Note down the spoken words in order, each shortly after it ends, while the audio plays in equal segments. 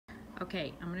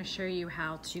Okay, I'm going to show you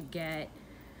how to get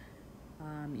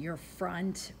your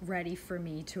front ready for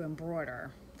me to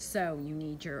embroider. So you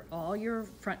need all your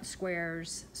front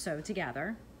squares sewed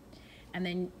together, and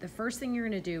then the first thing you're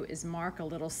going to do is mark a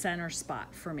little center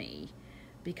spot for me,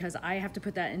 because I have to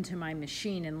put that into my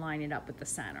machine and line it up with the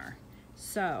center.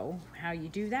 So how you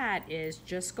do that is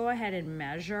just go ahead and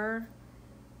measure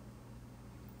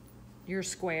your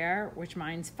square, which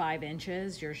mine's 5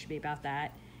 inches, yours should be about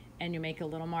that, and you make a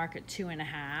little mark at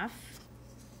 2.5,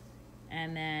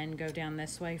 and then go down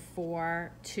this way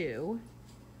 4, 2.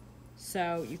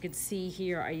 So you can see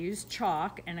here I used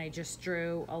chalk and I just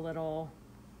drew a little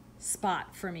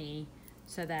spot for me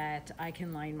so that I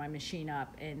can line my machine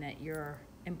up and that your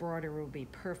embroidery will be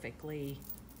perfectly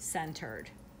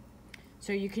centered.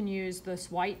 So you can use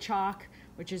this white chalk,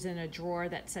 which is in a drawer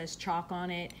that says chalk on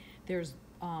it. There's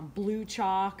blue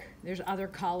chalk, there's other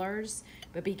colors,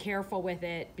 but be careful with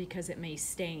it because it may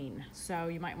stain. So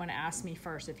you might want to ask me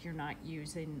first if you're not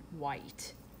using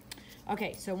white.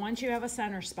 Okay, so once you have a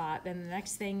center spot, then the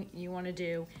next thing you want to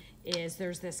do is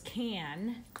there's this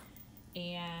can,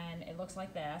 and it looks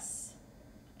like this,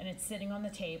 and it's sitting on the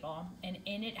table, and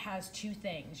in it has 2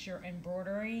 things: your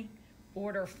embroidery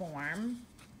order form,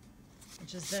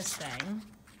 which is this thing,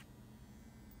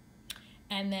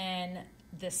 and then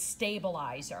the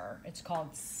stabilizer. It's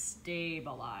called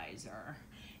stabilizer,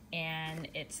 and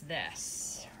it's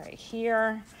this right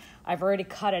here. I've already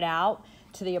cut it out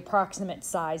to the approximate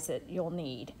size that you'll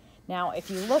need. Now if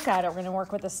you look at it, we're going to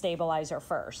work with the stabilizer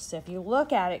first. So if you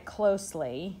look at it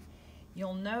closely,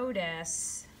 you'll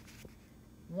notice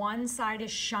one side is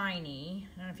shiny.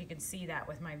 I don't know if you can see that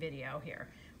with my video here.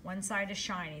 One side is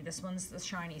shiny, this one's the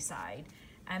shiny side,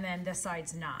 and then this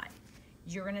side's not.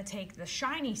 You're gonna take the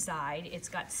shiny side, it's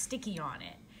got sticky on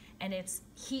it, and it's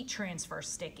heat transfer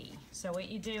sticky. So what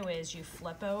you do is you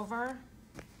flip over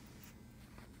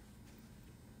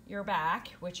your back,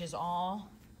 which is all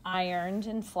ironed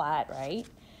and flat, right?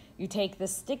 You take the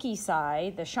sticky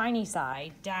side, the shiny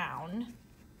side, down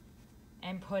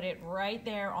and put it right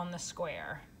there on the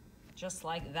square, just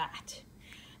like that.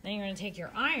 Then you're gonna take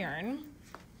your iron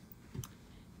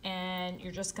and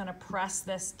you're just gonna press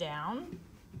this down.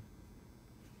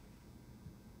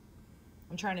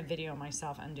 I'm trying to video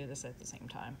myself and do this at the same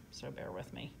time, so bear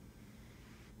with me.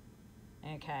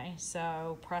 Okay,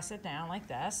 so press it down like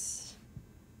this.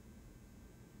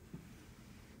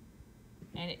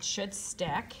 And it should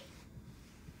stick.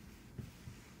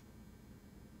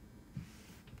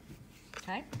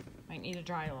 Okay, might need to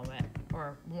dry a little bit,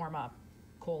 or warm up,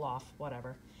 cool off,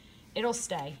 whatever. It'll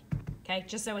stay, okay,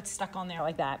 just so it's stuck on there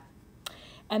like that.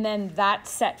 And then that's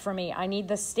set for me. I need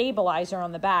the stabilizer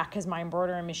on the back because my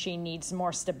embroidery machine needs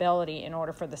more stability in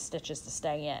order for the stitches to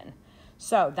stay in.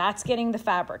 So that's getting the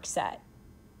fabric set.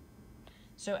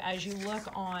 So as you look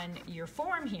on your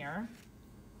form here,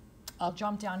 I'll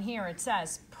jump down here. It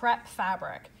says prep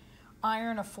fabric.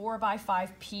 Iron a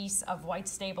 4x5 piece of white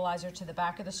stabilizer to the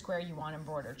back of the square you want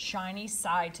embroidered. Shiny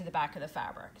side to the back of the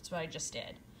fabric. That's what I just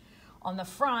did. On the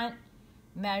front,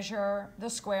 measure the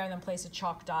square and then place a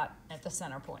chalk dot at the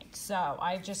center point. So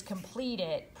I've just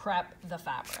completed prep the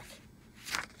fabric.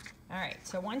 All right,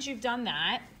 so once you've done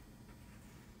that,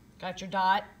 got your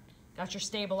dot, got your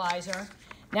stabilizer,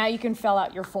 now you can fill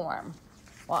out your form.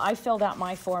 Well, I filled out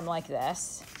my form like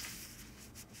this.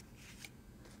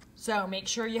 So make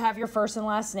sure you have your first and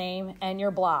last name and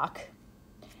your block.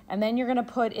 And then you're gonna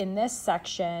put in this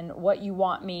section what you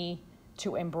want me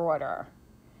to embroider.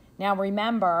 Now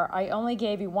remember, I only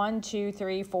gave you 1, 2,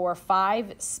 3, 4,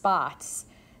 5 spots.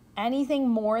 Anything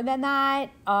more than that,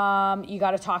 you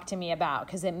gotta talk to me about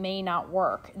because it may not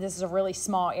work. This is a really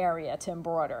small area to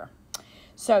embroider.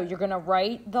 So you're gonna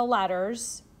write the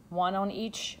letters, 1 on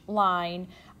each line,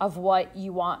 of what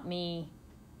you want me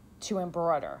to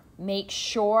embroider. Make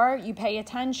sure you pay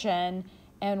attention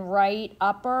and write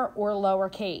upper or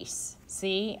lowercase.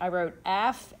 See, I wrote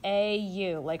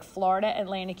F-A-U, like Florida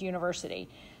Atlantic University.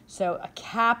 So a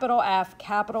capital F,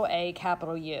 capital A,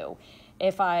 capital U.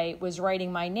 If I was writing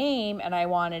my name and I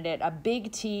wanted it a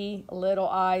big T, little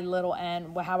I, little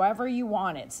n, however you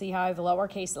want it. See how I have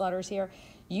lowercase letters here?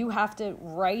 You have to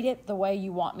write it the way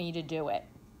you want me to do it,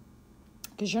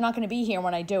 because you're not going to be here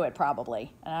when I do it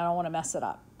probably, and I don't want to mess it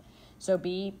up. So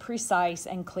be precise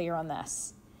and clear on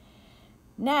this.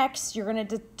 Next, you're going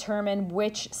to determine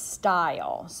which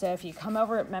style. So if you come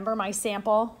over, remember my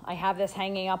sample, I have this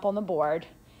hanging up on the board.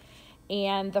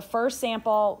 And the first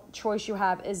sample choice you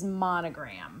have is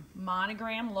monogram.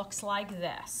 Monogram looks like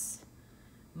this.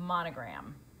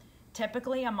 Monogram.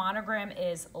 Typically, a monogram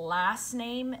is last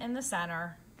name in the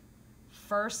center,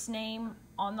 first name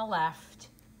on the left,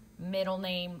 middle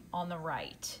name on the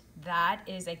right. That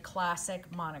is a classic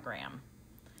monogram.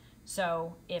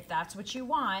 So if that's what you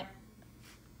want,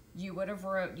 you would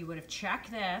have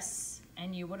checked this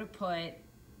and you would have put,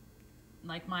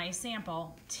 like my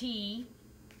sample, TMR.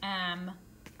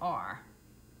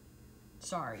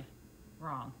 Sorry,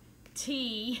 wrong.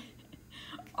 TRM,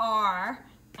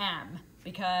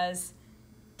 because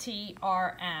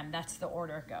TRM, that's the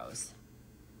order it goes.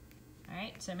 All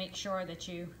right, so make sure that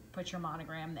you put your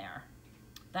monogram there.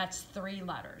 That's 3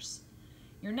 letters.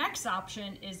 Your next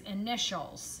option is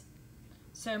initials.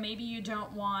 So maybe you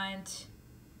don't want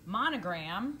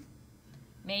monogram,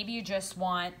 maybe you just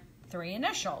want 3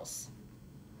 initials.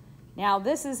 Now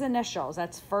this is initials.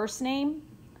 That's first name,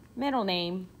 middle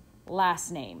name,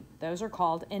 last name. Those are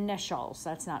called initials.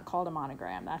 That's not called a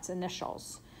monogram. That's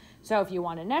initials. So if you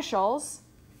want initials,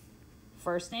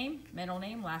 first name, middle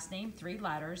name, last name, 3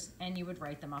 letters, and you would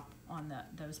write them up on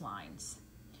those lines.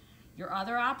 Your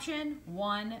other option,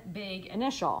 one big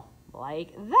initial,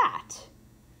 like that.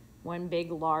 One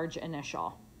big large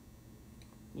initial.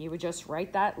 You would just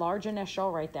write that large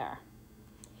initial right there.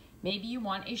 Maybe you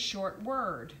want a short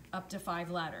word, up to 5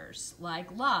 letters,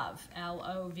 like love,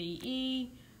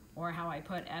 L-O-V-E, or how I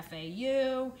put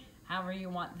F-A-U, however you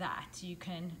want that. You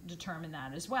can determine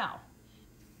that as well.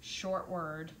 Short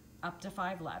word, up to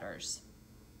 5 letters.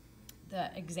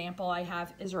 The example I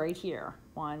have is right here.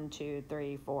 1, 2,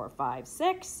 3, 4, 5,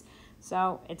 6.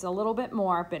 So it's a little bit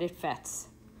more, but it fits.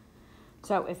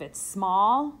 So if it's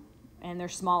small and they're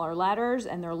smaller letters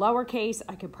and they're lowercase,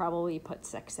 I could probably put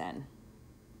 6 in.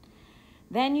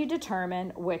 Then you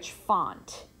determine which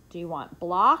font. Do you want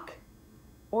block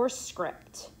or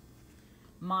script?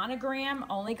 Monogram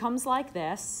only comes like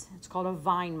this. It's called a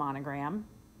vine monogram.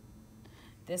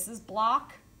 This is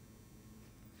block.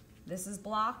 This is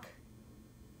block.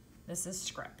 This is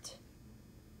script.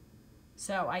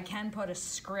 So I can put a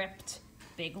script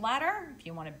big letter. If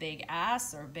you want a big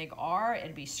S or a big R,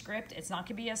 it'd be script. It's not going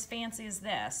to be as fancy as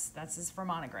this. That's just for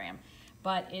monogram.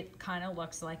 But it kind of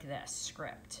looks like this,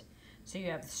 script. So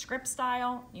you have script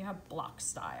style, you have block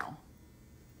style.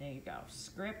 There you go,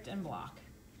 script and block.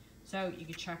 So you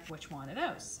can check which one of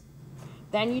those.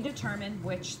 Then you determine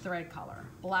which thread color,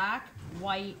 black,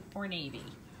 white, or navy.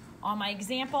 On my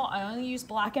example, I only use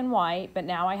black and white, but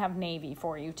now I have navy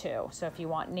for you too. So if you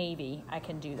want navy, I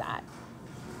can do that.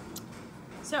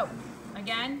 So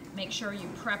again, make sure you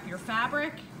prep your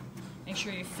fabric. Make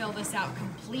sure you fill this out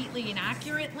completely and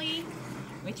accurately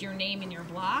with your name and your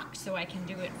block so I can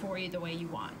do it for you the way you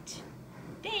want.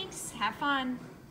 Thanks, have fun.